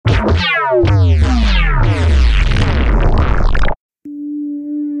Existing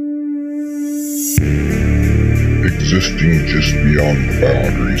just beyond the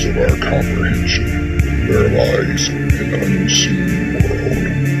boundaries of our comprehension, there lies an unseen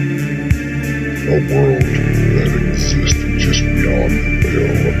world. A world that exists just beyond the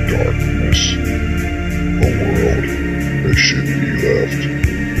veil of darkness. A world that should be left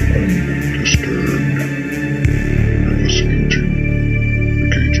undisturbed. You're listening to the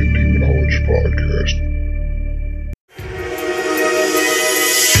Cajun Demonology Podcast.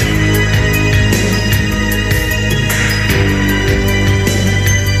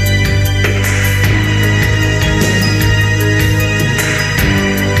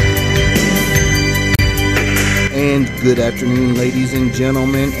 Good afternoon, ladies and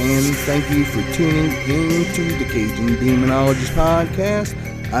gentlemen, and thank you for tuning in to the Cajun Demonologist Podcast.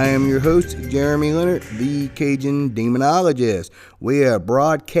 I am your host, Jeremy Leonard, the Cajun Demonologist. We are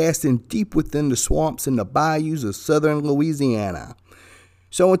broadcasting deep within the swamps and the bayous of southern Louisiana.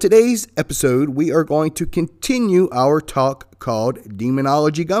 So in today's episode, we are going to continue our talk called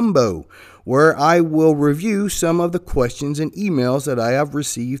Demonology Gumbo, where I will review some of the questions and emails that I have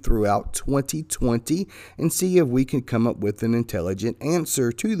received throughout 2020 and see if we can come up with an intelligent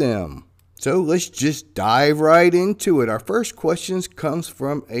answer to them. So let's just dive right into it. Our first question comes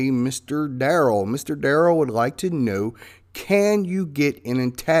from a Mr. Darrell. Mr. Darrell would like to know, can you get an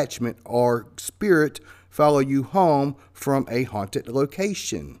attachment or spirit follow you home from a haunted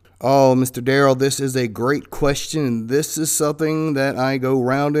location? Oh, Mr. Darrell, this is a great question. This is something that I go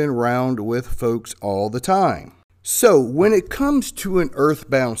round and round with folks all the time. So, when it comes to an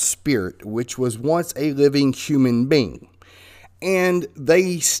earthbound spirit, which was once a living human being, and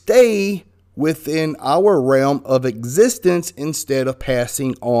they stay within our realm of existence instead of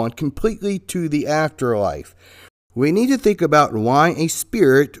passing on completely to the afterlife, we need to think about why a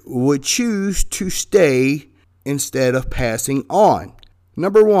spirit would choose to stay instead of passing on.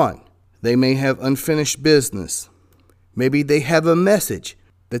 Number one, they may have unfinished business. Maybe they have a message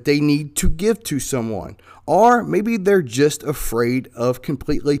that they need to give to someone. Or maybe they're just afraid of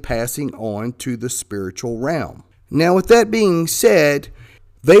completely passing on to the spiritual realm. Now, with that being said,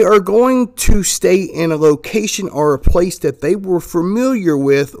 they are going to stay in a location or a place that they were familiar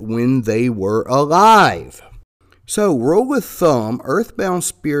with when they were alive. So, rule of thumb, earthbound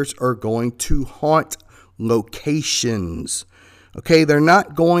spirits are going to haunt locations. Okay, they're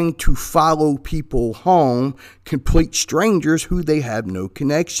not going to follow people home, complete strangers who they have no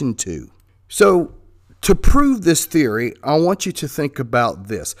connection to. So, to prove this theory, I want you to think about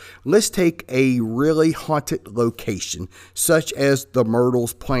this. Let's take a really haunted location, such as the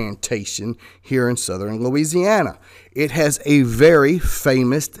Myrtles Plantation here in southern Louisiana. It has a very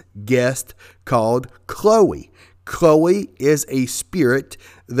famous guest called Chloe. Chloe is a spirit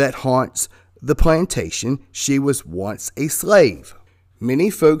that haunts the plantation. She was once a slave. Many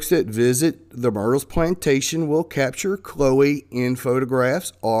folks that visit the Myrtles Plantation will capture Chloe in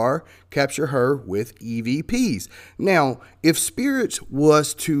photographs or capture her with EVPs. Now, if spirits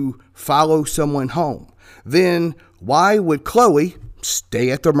was to follow someone home, then why would Chloe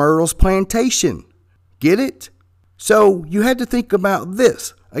stay at the Myrtles Plantation? Get it? So you had to think about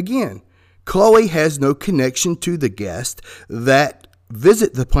this. Again, Chloe has no connection to the guests that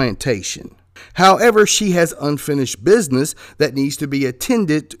visit the plantation. However, she has unfinished business that needs to be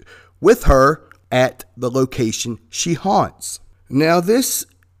attended with her at the location she haunts. Now, this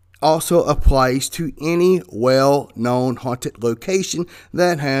also applies to any well-known haunted location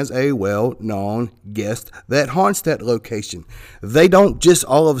that has a well-known guest that haunts that location. They don't just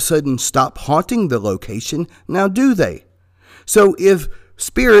all of a sudden stop haunting the location, now do they? So if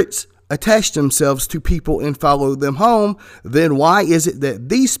spirits attach themselves to people and follow them home, then why is it that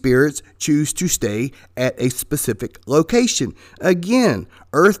these spirits choose to stay at a specific location? Again,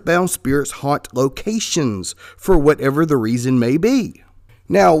 earthbound spirits haunt locations for whatever the reason may be.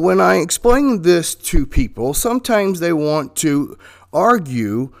 Now, when I explain this to people, sometimes they want to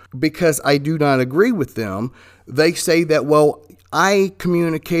argue because I do not agree with them. They say that, well, I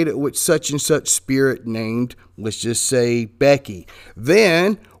communicated with such and such spirit named, let's just say, Becky.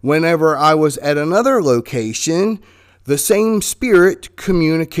 Then, whenever I was at another location, the same spirit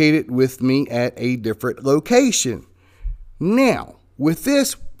communicated with me at a different location. Now, with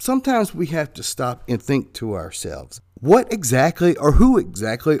this, sometimes we have to stop and think to ourselves, what exactly or who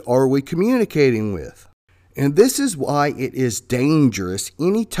exactly are we communicating with? And this is why it is dangerous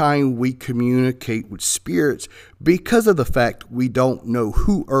anytime we communicate with spirits, because of the fact we don't know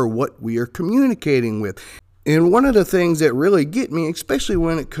who or what we are communicating with. And one of the things that really get me, especially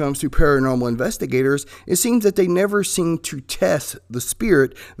when it comes to paranormal investigators, it seems that they never seem to test the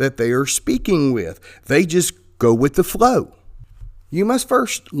spirit that they are speaking with. They just go with the flow. You must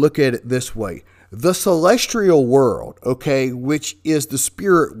first look at it this way. The celestial world, okay, which is the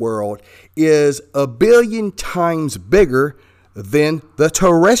spirit world, is 1 billion times bigger than the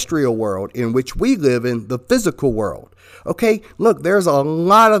terrestrial world in which we live in, the physical world. Okay, look, there's a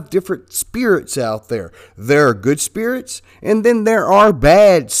lot of different spirits out there. There are good spirits, and then there are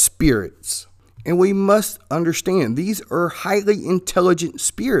bad spirits. And we must understand these are highly intelligent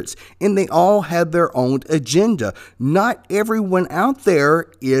spirits, and they all have their own agenda. Not everyone out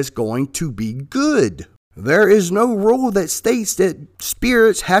there is going to be good. There is no rule that states that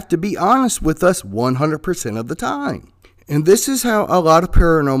spirits have to be honest with us 100% of the time. And this is how a lot of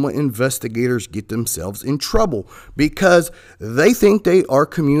paranormal investigators get themselves in trouble, because they think they are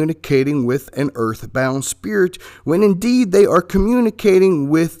communicating with an earthbound spirit, when indeed they are communicating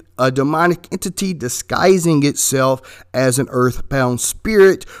with a demonic entity disguising itself as an earthbound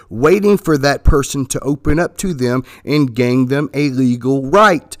spirit, waiting for that person to open up to them and gain them a legal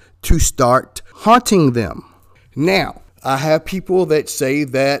right to start haunting them. Now, I have people that say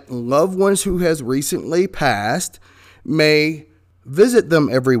that loved ones who has recently passed may visit them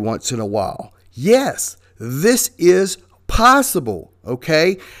every once in a while. Yes, this is possible,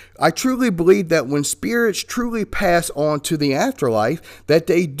 okay? I truly believe that when spirits truly pass on to the afterlife, that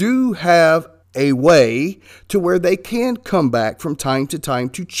they do have a way to where they can come back from time to time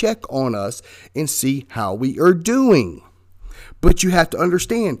to check on us and see how we are doing. But you have to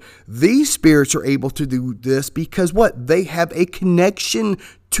understand, these spirits are able to do this because what? They have a connection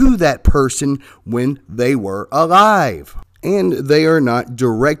to that person when they were alive. And they are not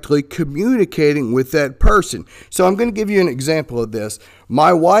directly communicating with that person. So I'm going to give you an example of this.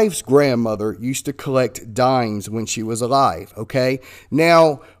 My wife's grandmother used to collect dimes when she was alive, okay?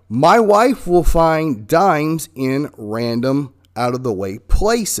 Now, my wife will find dimes in random, out-of-the-way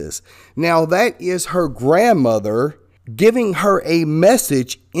places. Now, that is her grandmother giving her a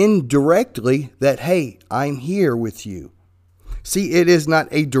message indirectly that, hey, I'm here with you. See, it is not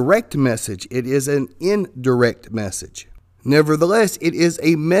a direct message. It is an indirect message. Nevertheless, it is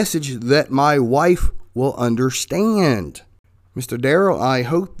a message that my wife will understand. Mr. Darrell, I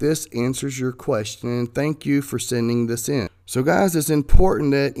hope this answers your question, and thank you for sending this in. So guys, it's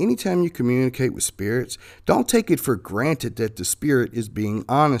important that anytime you communicate with spirits, don't take it for granted that the spirit is being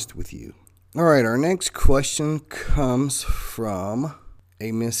honest with you. All right, our next question comes from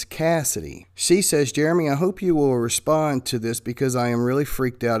a Miss Cassidy. She says, Jeremy, I hope you will respond to this because I am really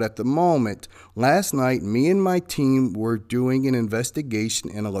freaked out at the moment. Last night, me and my team were doing an investigation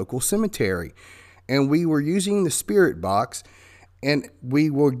in a local cemetery, and we were using the spirit box, and we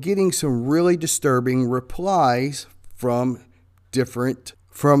were getting some really disturbing replies from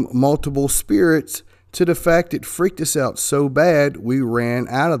multiple spirits, to the fact it freaked us out so bad we ran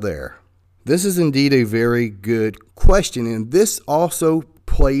out of there. This is indeed a very good question, and this also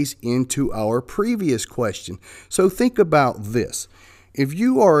plays into our previous question. So think about this. If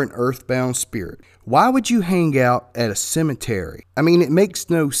you are an earthbound spirit, why would you hang out at a cemetery? I mean, it makes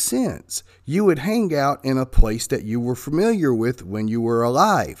no sense. You would hang out in a place that you were familiar with when you were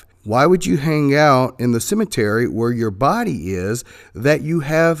alive. Why would you hang out in the cemetery where your body is that you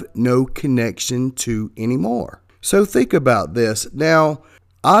have no connection to anymore? So think about this. Now,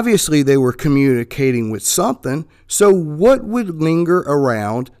 obviously, they were communicating with something, so what would linger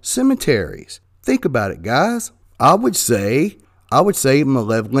around cemeteries? Think about it, guys. I would say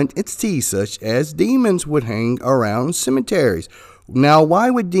malevolent entities such as demons would hang around cemeteries. Now, why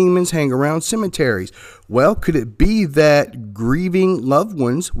would demons hang around cemeteries? Well, could it be that grieving loved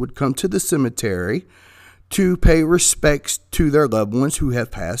ones would come to the cemetery to pay respects to their loved ones who have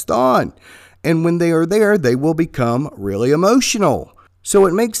passed on? And when they are there, they will become really emotional. So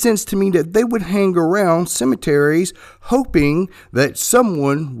it makes sense to me that they would hang around cemeteries hoping that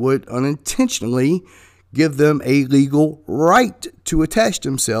someone would unintentionally give them a legal right to attach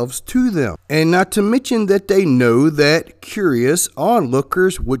themselves to them. And not to mention that they know that curious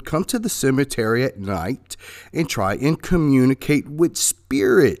onlookers would come to the cemetery at night and try and communicate with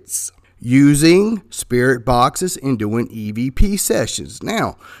spirits using spirit boxes and doing EVP sessions.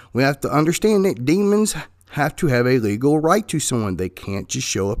 Now, we have to understand that demons have to have a legal right to someone. They can't just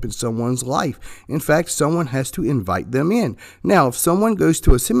show up in someone's life. In fact, someone has to invite them in. Now, if someone goes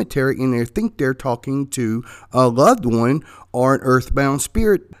to a cemetery and they think they're talking to a loved one or an earthbound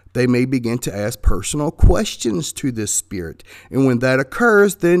spirit, They may begin to ask personal questions to this spirit. And when that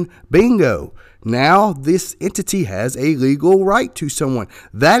occurs, then bingo. Now this entity has a legal right to someone.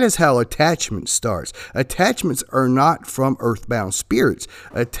 That is how attachment starts. Attachments are not from earthbound spirits.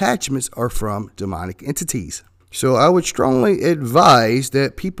 Attachments are from demonic entities. So I would strongly advise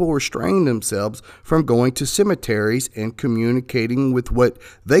that people restrain themselves from going to cemeteries and communicating with what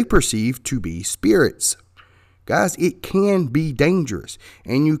they perceive to be spirits. Guys, it can be dangerous,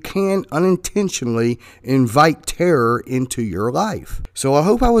 and you can unintentionally invite terror into your life. So I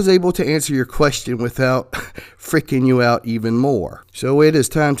hope I was able to answer your question without freaking you out even more. So it is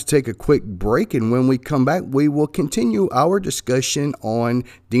time to take a quick break, and when we come back, we will continue our discussion on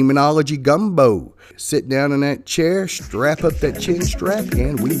Demonology Gumbo. Sit down in that chair, strap up that chin strap,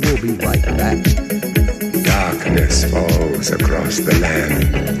 and we will be right back. Darkness falls across the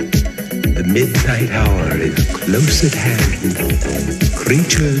land. The midnight hour is close at hand.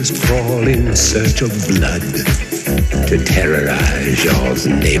 Creatures crawl in search of blood to terrorize your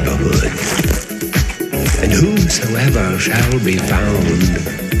neighborhood. And whosoever shall be found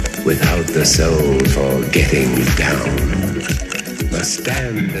without the soul for getting down must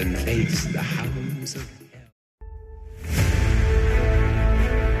stand and face the hounds of hell.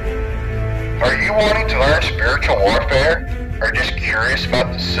 Are you wanting to learn spiritual warfare? Or just curious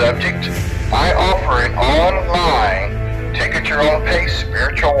about the subject? I offer an online, take at your own pace,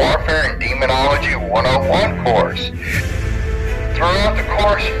 spiritual warfare and demonology 101 course. Throughout the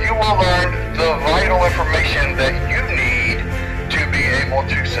course, you will learn the vital information that you need to be able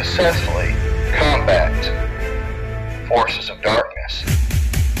to successfully combat forces of darkness.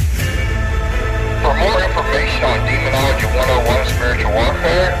 For more information on Demonology 101 Spiritual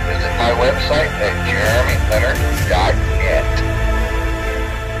Warfare, visit my website at jeremyleonard.net.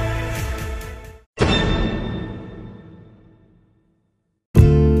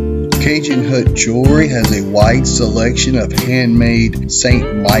 Cajun Hut Jewelry has a wide selection of handmade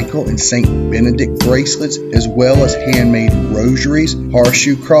St. Michael and St. Benedict bracelets, as well as handmade rosaries,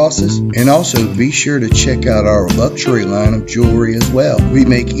 horseshoe crosses, and also be sure to check out our luxury line of jewelry as well. We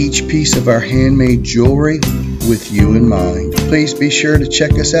make each piece of our handmade jewelry with you in mind. Please be sure to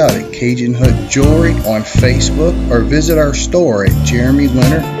check us out at Cajun Hut Jewelry on Facebook or visit our store at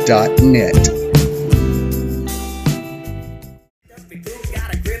jeremyleonard.net.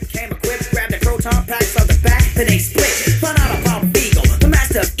 Packs on the back, then they split. Run out of Bob Beagle, the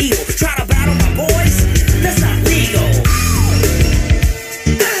master of evil. Try to battle my boys? That's not legal.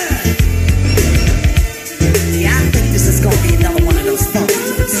 Yeah, I think this is gonna be another one of those funky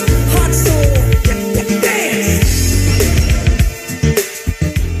ones. Hot soul, dance.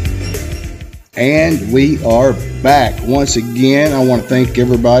 And we are back. Once again, I want to thank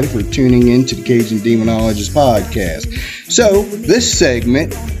everybody for tuning in to the Cajun Demonologist podcast. So, this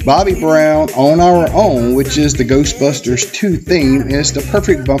segment, Bobby Brown on Our Own, which is the Ghostbusters 2 theme, is the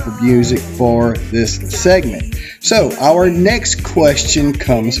perfect bumper music for this segment. So, our next question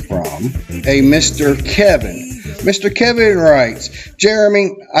comes from a Mr. Kevin. Mr. Kevin writes,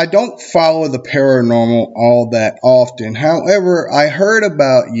 Jeremy, I don't follow the paranormal all that often. However, I heard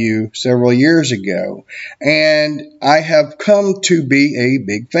about you several years ago, and I have come to be a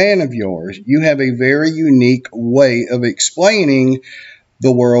big fan of yours. You have a very unique way of explaining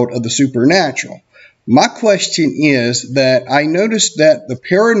the world of the supernatural. My question is that I noticed that the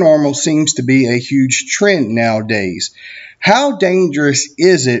paranormal seems to be a huge trend nowadays. How dangerous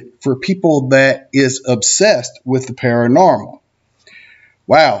is it for people that is obsessed with the paranormal?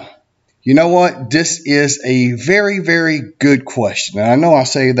 Wow. You know what? This is a very, very good question. And I know I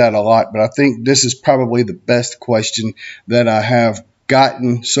say that a lot, but I think this is probably the best question that I have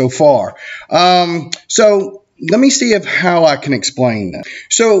gotten so far. So let me see how I can explain that.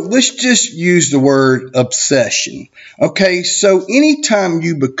 So let's just use the word obsession. Okay, so anytime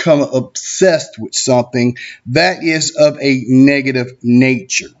you become obsessed with something, that is of a negative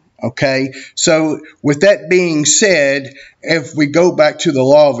nature. Okay, so with that being said, if we go back to the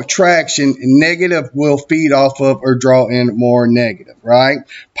law of attraction, negative will feed off of or draw in more negative, right?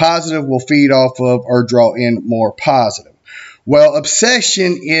 Positive will feed off of or draw in more positive. Well,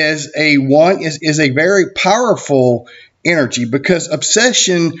 obsession is a very powerful energy because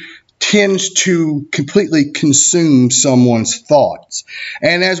obsession tends to completely consume someone's thoughts.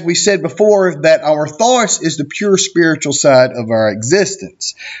 And as we said before, that our thoughts is the pure spiritual side of our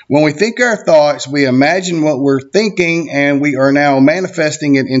existence. When we think our thoughts, we imagine what we're thinking, and we are now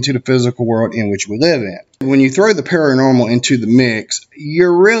manifesting it into the physical world in which we live in. When you throw the paranormal into the mix, you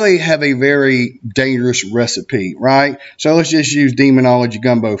really have a very dangerous recipe, right? So let's just use Demonology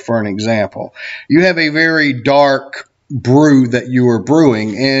Gumbo for an example. You have a very dark, brew that you are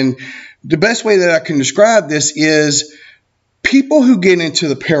brewing. And the best way that I can describe this is people who get into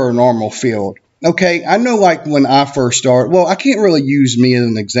the paranormal field. Okay, I know like when I first started, well, I can't really use me as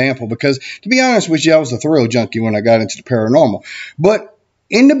an example because to be honest with you, I was a thrill junkie when I got into the paranormal. But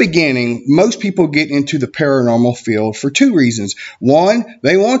in the beginning, most people get into the paranormal field for two reasons. One,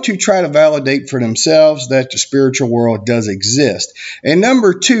 they want to try to validate for themselves that the spiritual world does exist. And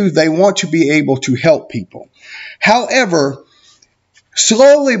number two, they want to be able to help people. However,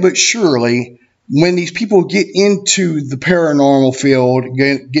 slowly but surely, when these people get into the paranormal field,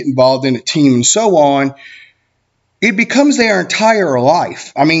 get involved in a team and so on, it becomes their entire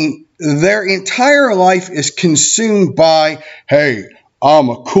life. I mean, their entire life is consumed by, hey, I'm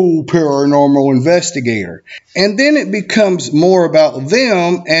a cool paranormal investigator. And then it becomes more about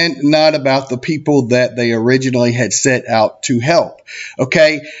them and not about the people that they originally had set out to help.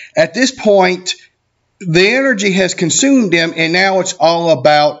 Okay, at this point, the energy has consumed them, and now it's all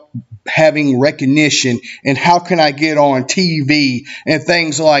about having recognition and how can I get on TV and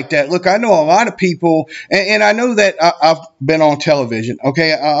things like that. Look, I know a lot of people, and I know that I've been on television.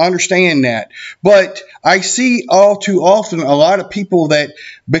 Okay, I understand that. But I see all too often a lot of people that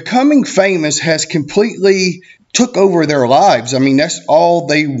becoming famous has completely took over their lives. I mean, that's all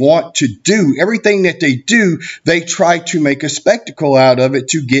they want to do. Everything that they do, they try to make a spectacle out of it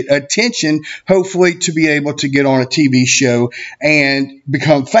to get attention, hopefully to be able to get on a TV show and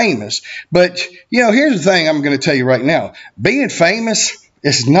become famous. But, you know, here's the thing I'm going to tell you right now. Being famous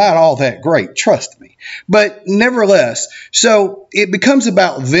is not all that great, trust me. But nevertheless, so it becomes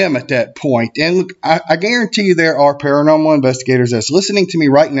about them at that point. And look, I guarantee you there are paranormal investigators that's listening to me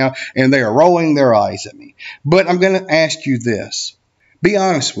right now, and they are rolling their eyes at me. But I'm going to ask you this. Be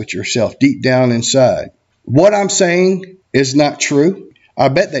honest with yourself deep down inside. What I'm saying is not true. I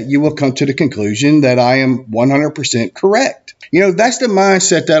bet that you will come to the conclusion that I am 100% correct. You know, that's the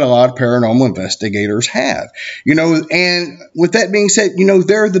mindset that a lot of paranormal investigators have. You know, and with that being said, you know,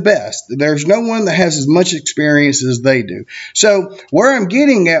 they're the best. There's no one that has as much experience as they do. So where I'm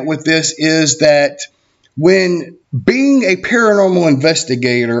getting at with this is that when being a paranormal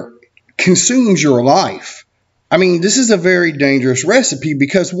investigator consumes your life, I mean, this is a very dangerous recipe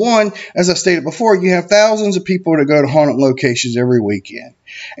because, one, as I stated before, you have thousands of people that go to haunted locations every weekend.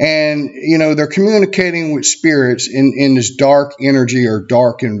 And, you know, they're communicating with spirits in this dark energy or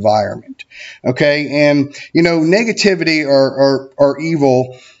dark environment. Okay? And, you know, negativity or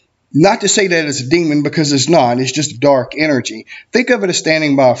evil, not to say that it's a demon because it's not. It's just dark energy. Think of it as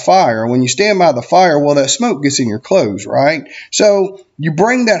standing by a fire. When you stand by the fire, well, that smoke gets in your clothes, right? So you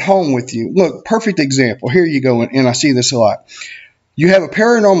bring that home with you. Look, perfect example. Here you go, and I see this a lot. You have a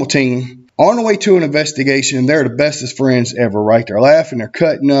paranormal team on the way to an investigation. They're the bestest friends ever, right? They're laughing, they're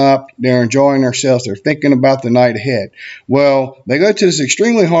cutting up, they're enjoying themselves, they're thinking about the night ahead. Well, they go to this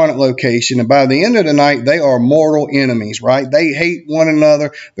extremely haunted location, and by the end of the night, they are mortal enemies, right? They hate one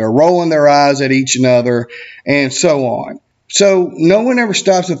another, they're rolling their eyes at each other, and so on. So no one ever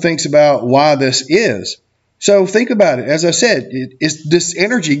stops and thinks about why this is. So think about it. As I said, it's this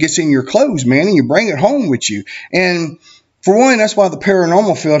energy gets in your clothes, man, and you bring it home with you. And for one, that's why the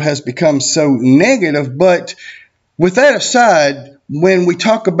paranormal field has become so negative. But with that aside, when we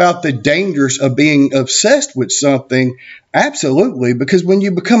talk about the dangers of being obsessed with something, absolutely, because when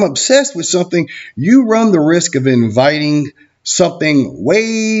you become obsessed with something, you run the risk of inviting something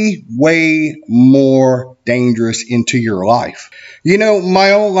way, way more dangerous into your life. You know,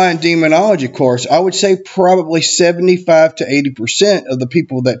 my online demonology course, I would say probably 75 to 80% of the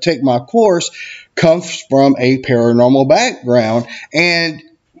people that take my course comes from a paranormal background. And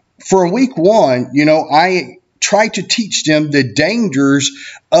for week one, you know, I try to teach them the dangers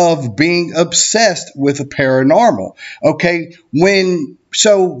of being obsessed with the paranormal. Okay,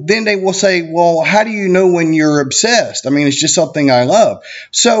 so then they will say, well, how do you know when you're obsessed? I mean, it's just something I love.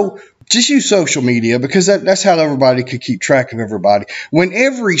 So just use social media because that's how everybody could keep track of everybody. When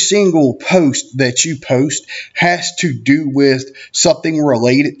every single post that you post has to do with something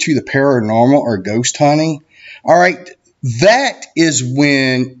related to the paranormal or ghost hunting, all right, that is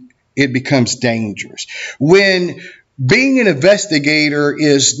when it becomes dangerous. When being an investigator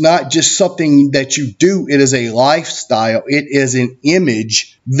is not just something that you do, it is a lifestyle, it is an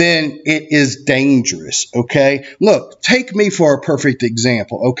image, then it is dangerous, okay? Look, take me for a perfect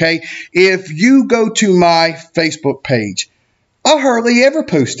example, okay? If you go to my Facebook page, I hardly ever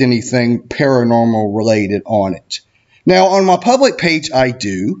post anything paranormal related on it. Now, on my public page, I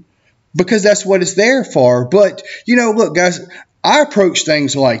do, because that's what it's there for. But, you know, look, guys, I approach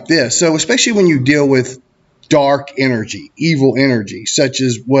things like this. So especially when you deal with dark energy, evil energy, such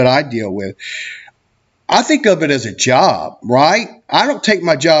as what I deal with, I think of it as a job, right? I don't take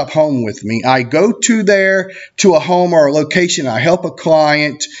my job home with me. I go to a home or a location. I help a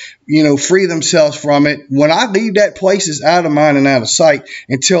client, free themselves from it. When I leave, that place is out of mind and out of sight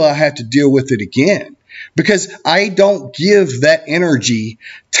until I have to deal with it again, because I don't give that energy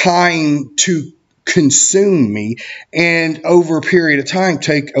time to consume me and over a period of time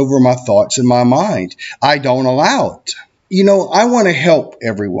take over my thoughts and my mind. I don't allow it. I want to help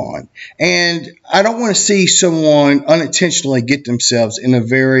everyone, and I don't want to see someone unintentionally get themselves in a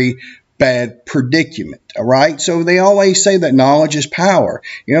very bad predicament. All right. So they always say that knowledge is power,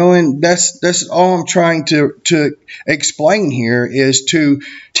 and that's all I'm trying to explain here, is to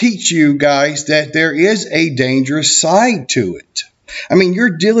teach you guys that there is a dangerous side to it. I mean,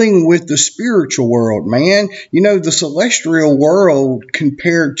 you're dealing with the spiritual world, man. The celestial world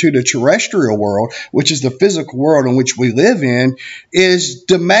compared to the terrestrial world, which is the physical world in which we live in, is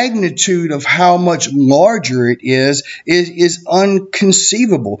the magnitude of how much larger it is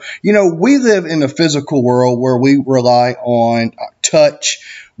unconceivable. We live in a physical world where we rely on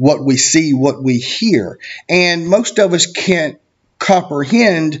touch, what we see, what we hear. And most of us can't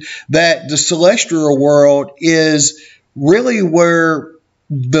comprehend that the celestial world is really where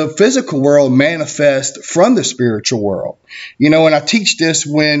the physical world manifests from the spiritual world. And I teach this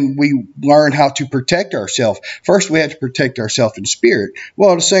when we learn how to protect ourselves. First, we have to protect ourselves in spirit.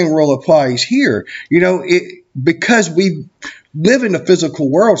 Well, the same rule applies here. Because we live in the physical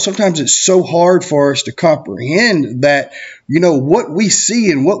world, sometimes it's so hard for us to comprehend that, what we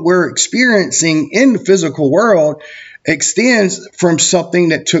see and what we're experiencing in the physical world extends from something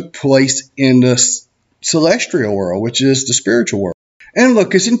that took place in the celestial world, which is the spiritual world. And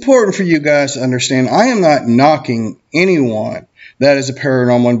look, it's important for you guys to understand, I am not knocking anyone that is a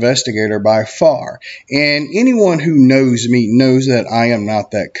paranormal investigator by far. And anyone who knows me knows that I am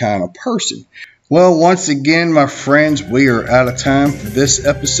not that kind of person. Well, once again, my friends, we are out of time for this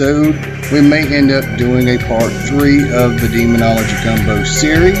episode. We may end up doing a part 3 of the Demonology Gumbo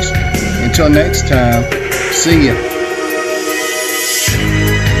series. Until next time, see ya.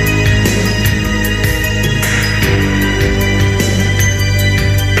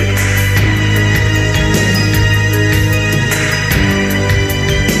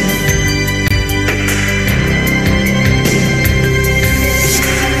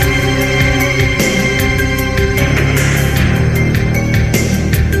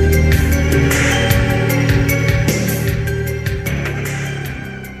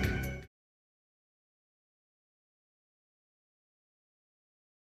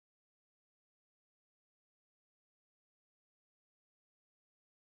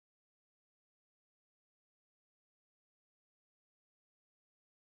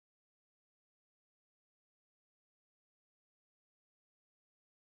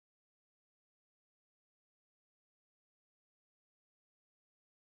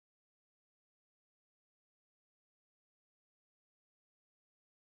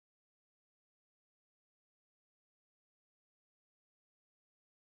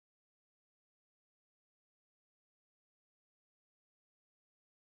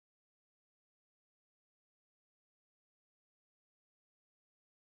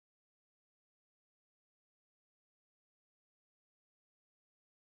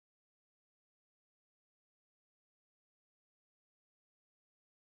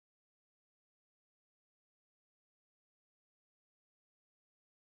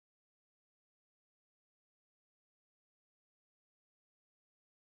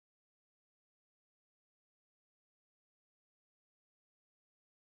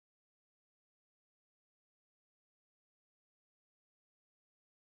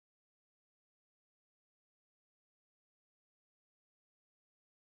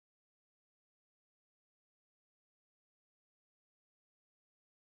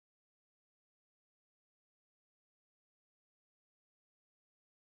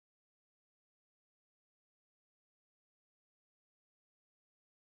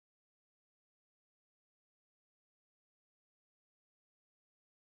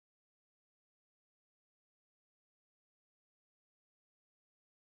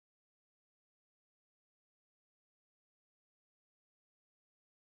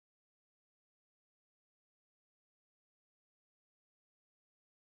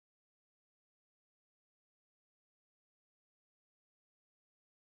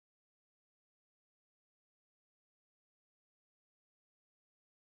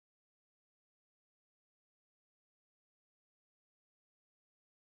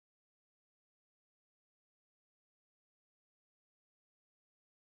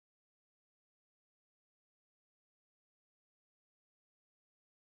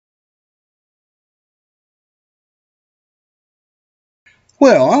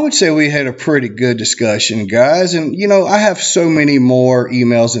 Well, I would say we had a pretty good discussion, guys. And, I have so many more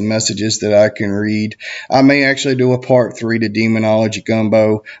emails and messages that I can read. I may actually do a part 3 to Demonology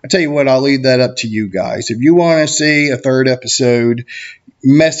Gumbo. I tell you what, I'll leave that up to you guys. If you want to see a third episode,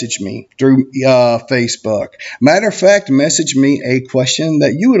 message me through Facebook. Matter of fact, message me a question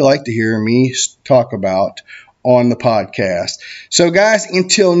that you would like to hear me talk about on the podcast. So, guys,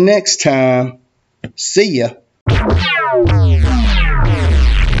 until next time, see ya.